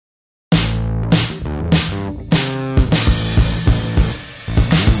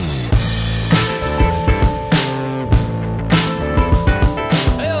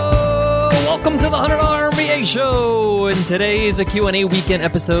show, and today is a Q&A weekend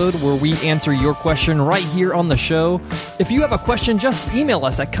episode where we answer your question right here on the show. If you have a question, just email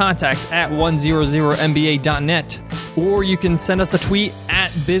us at contact@100mba.net, or you can send us a tweet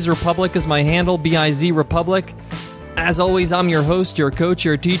at BizRepublic is my handle, BizRepublic. As always, I'm your host, your coach,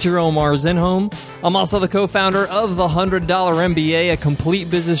 your teacher, Omar Zenhom. I'm also the co-founder of the $100 MBA, a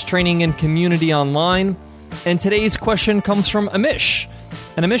complete business training and community online. And today's question comes from Amish.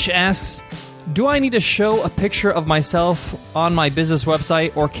 And Amish asks, do I need to show a picture of myself on my business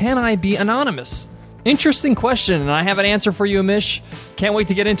website, or can I be anonymous? Interesting question, and I have an answer for you, Amish. Can't wait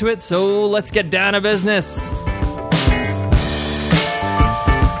to get into it, so let's get down to business.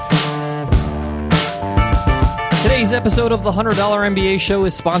 Today's episode of the $100 MBA show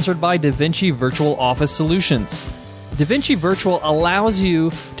is sponsored by DaVinci Virtual Office Solutions. DaVinci Virtual allows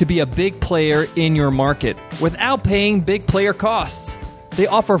you to be a big player in your market without paying big player costs. They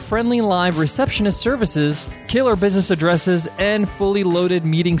offer friendly live receptionist services, killer business addresses, and fully loaded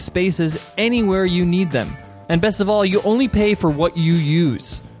meeting spaces anywhere you need them. And best of all, you only pay for what you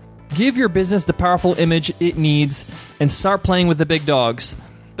use. Give your business the powerful image it needs and start playing with the big dogs.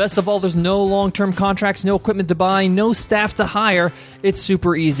 Best of all, there's no long-term contracts, no equipment to buy, no staff to hire. It's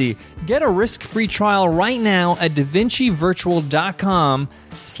super easy. Get a risk-free trial right now at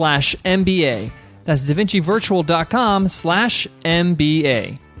DaVinciVirtual.com/MBA. That's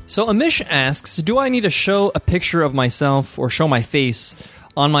DaVinciVirtual.com/MBA. So Amish asks, do I need to show a picture of myself or show my face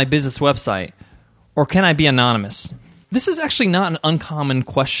on my business website, or can I be anonymous? This is actually not an uncommon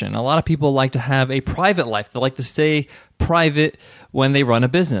question. A lot of people like to have a private life. They like to stay private when they run a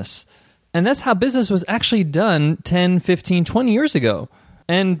business. And that's how business was actually done 10, 15, 20 years ago.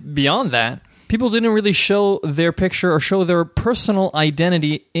 And beyond that, people didn't really show their picture or show their personal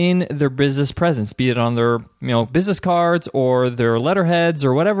identity in their business presence, be it on their business cards or their letterheads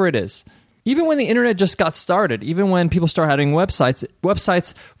or whatever it is. Even when the internet just got started, even when people started having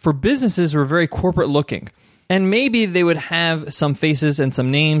websites for businesses were very corporate looking. And maybe they would have some faces and some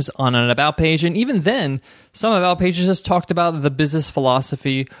names on an about page. And even then, some about pages just talked about the business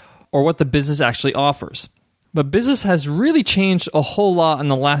philosophy or what the business actually offers. But business has really changed a whole lot in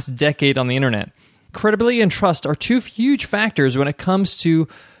the last decade on the internet. Credibility and trust are two huge factors when it comes to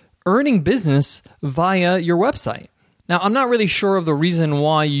earning business via your website. Now, I'm not really sure of the reason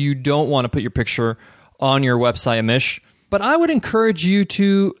why you don't want to put your picture on your website, Amish, but I would encourage you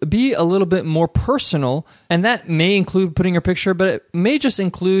to be a little bit more personal, and that may include putting your picture, but it may just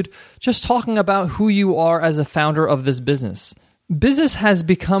include just talking about who you are as a founder of this business. Business has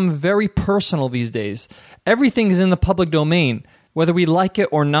become very personal these days. Everything is in the public domain, whether we like it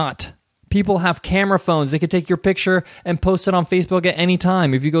or not. People have camera phones. They can take your picture and post it on Facebook at any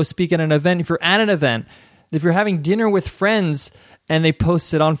time. If you go speak at an event, if you're at an event, if you're having dinner with friends and they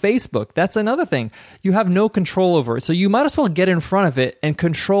post it on Facebook, that's another thing. You have no control over it. So you might as well get in front of it and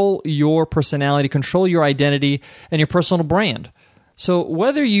control your personality, control your identity and your personal brand. So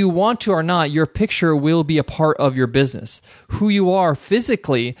whether you want to or not, your picture will be a part of your business. Who you are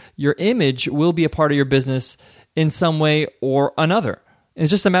physically, your image will be a part of your business in some way or another. It's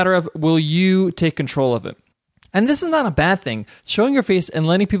just a matter of, will you take control of it? And this is not a bad thing. Showing your face and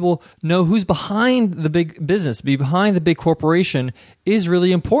letting people know who's behind the big business, behind the big corporation, is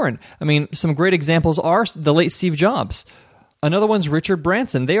really important. I mean, some great examples are the late Steve Jobs. Another one's Richard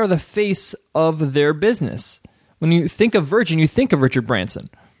Branson. They are the face of their business. When you think of Virgin, you think of Richard Branson.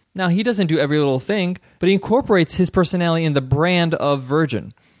 Now, he doesn't do every little thing, but he incorporates his personality in the brand of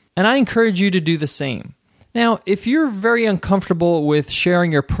Virgin. And I encourage you to do the same. Now, if you're very uncomfortable with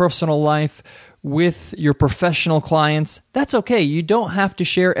sharing your personal life with your professional clients, that's okay. You don't have to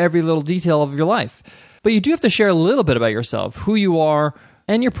share every little detail of your life. But you do have to share a little bit about yourself, who you are,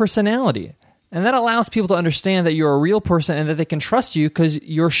 and your personality. And that allows people to understand that you're a real person and that they can trust you because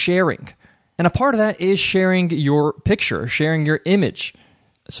you're sharing. And a part of that is sharing your picture, sharing your image.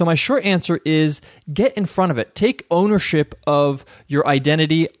 So my short answer is get in front of it. Take ownership of your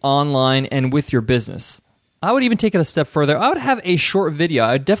identity online and with your business. I would even take it a step further. I would have a short video.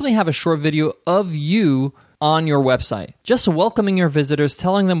 I would definitely have a short video of you on your website, just welcoming your visitors,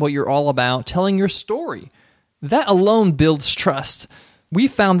 telling them what you're all about, telling your story. That alone builds trust. We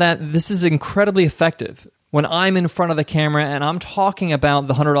found that this is incredibly effective. When I'm in front of the camera and I'm talking about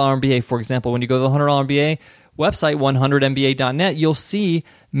the $100 MBA, for example, when you go to the $100 MBA website, 100mba.net, you'll see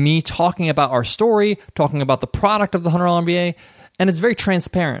me talking about our story, talking about the product of the $100 MBA, and it's very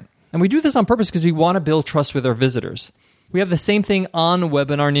transparent. And we do this on purpose because we want to build trust with our visitors. We have the same thing on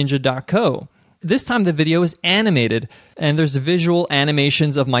webinarninja.co. This time the video is animated, and there's visual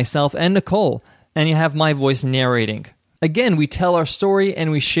animations of myself and Nicole, and you have my voice narrating. Again, we tell our story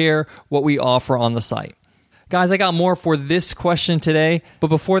and we share what we offer on the site. Guys, I got more for this question today, but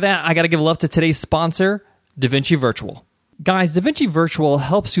before that, I got to give love to today's sponsor, DaVinci Virtual. Guys, DaVinci Virtual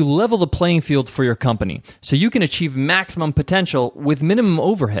helps you level the playing field for your company so you can achieve maximum potential with minimum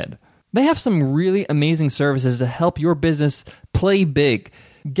overhead. They have some really amazing services to help your business play big.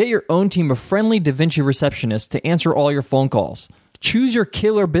 Get your own team of friendly DaVinci receptionists to answer all your phone calls. Choose your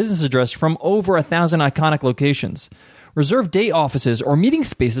killer business address from over 1,000 iconic locations. Reserve day offices or meeting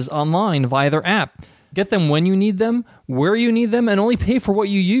spaces online via their app. Get them when you need them, where you need them, and only pay for what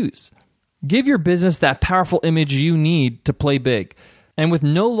you use. Give your business that powerful image you need to play big. And with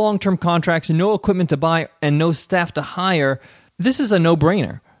no long-term contracts, no equipment to buy, and no staff to hire, this is a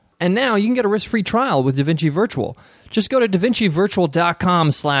no-brainer. And now you can get a risk-free trial with DaVinci Virtual. Just go to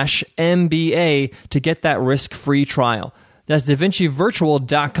DaVinciVirtual.com/MBA to get that risk-free trial. That's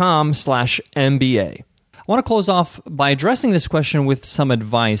DaVinciVirtual.com/MBA. I want to close off by addressing this question with some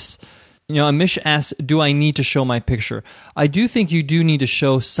advice. Amish asks, do I need to show my picture? I do think you do need to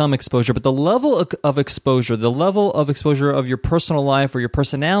show some exposure, but the level of exposure of your personal life or your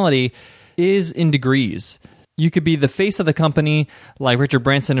personality is in degrees. You could be the face of the company like Richard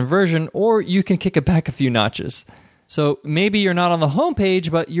Branson in Version, or you can kick it back a few notches. So maybe you're not on the home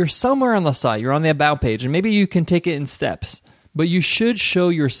page, but you're somewhere on the side. You're on the About page, and maybe you can take it in steps. But you should show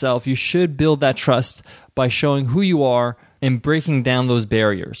yourself. You should build that trust by showing who you are and breaking down those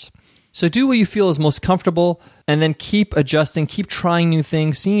barriers. So do what you feel is most comfortable, and then keep adjusting, keep trying new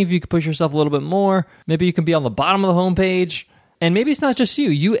things, seeing if you can push yourself a little bit more. Maybe you can be on the bottom of the homepage, and maybe it's not just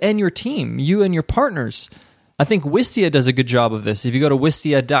you and your team, you and your partners. I think Wistia does a good job of this. If you go to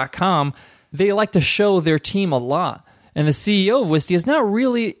Wistia.com, they like to show their team a lot, and the CEO of Wistia is not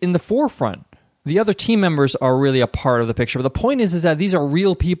really in the forefront. The other team members are really a part of the picture. But the point is that these are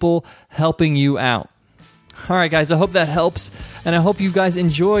real people helping you out. All right, guys, I hope that helps, and I hope you guys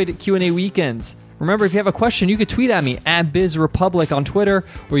enjoyed Q&A Weekends. Remember, if you have a question, you could tweet at me at BizRepublic on Twitter,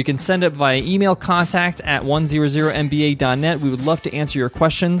 or you can send it via email, contact@100mba.net. We would love to answer your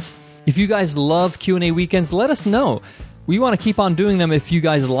questions. If you guys love Q&A Weekends, let us know. We want to keep on doing them if you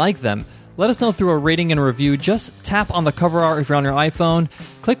guys like them. Let us know through a rating and review. Just tap on the cover art if you're on your iPhone.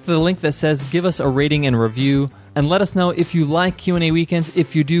 Click the link that says give us a rating and review. And let us know if you like Q&A Weekends.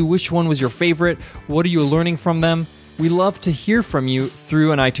 If you do, which one was your favorite? What are you learning from them? We love to hear from you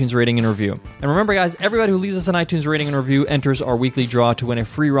through an iTunes rating and review. And remember, guys, everybody who leaves us an iTunes rating and review enters our weekly draw to win a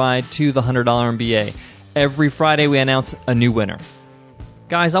free ride to the $100 MBA. Every Friday, we announce a new winner.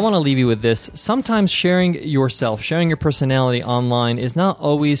 Guys, I want to leave you with this. Sometimes sharing yourself, sharing your personality online is not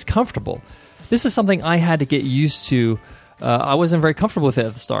always comfortable. This is something I had to get used to. I wasn't very comfortable with it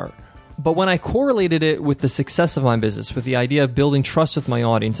at the start. But when I correlated it with the success of my business, with the idea of building trust with my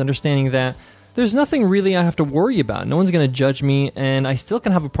audience, understanding that there's nothing really I have to worry about. No one's going to judge me, and I still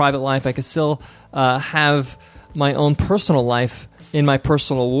can have a private life. I can still have my own personal life in my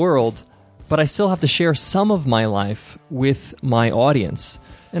personal world, but I still have to share some of my life with my audience.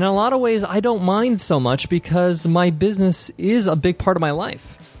 And in a lot of ways, I don't mind so much because my business is a big part of my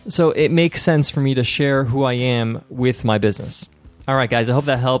life. So it makes sense for me to share who I am with my business. All right, guys, I hope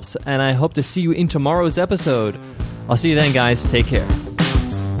that helps, and I hope to see you in tomorrow's episode. I'll see you then, guys. Take care.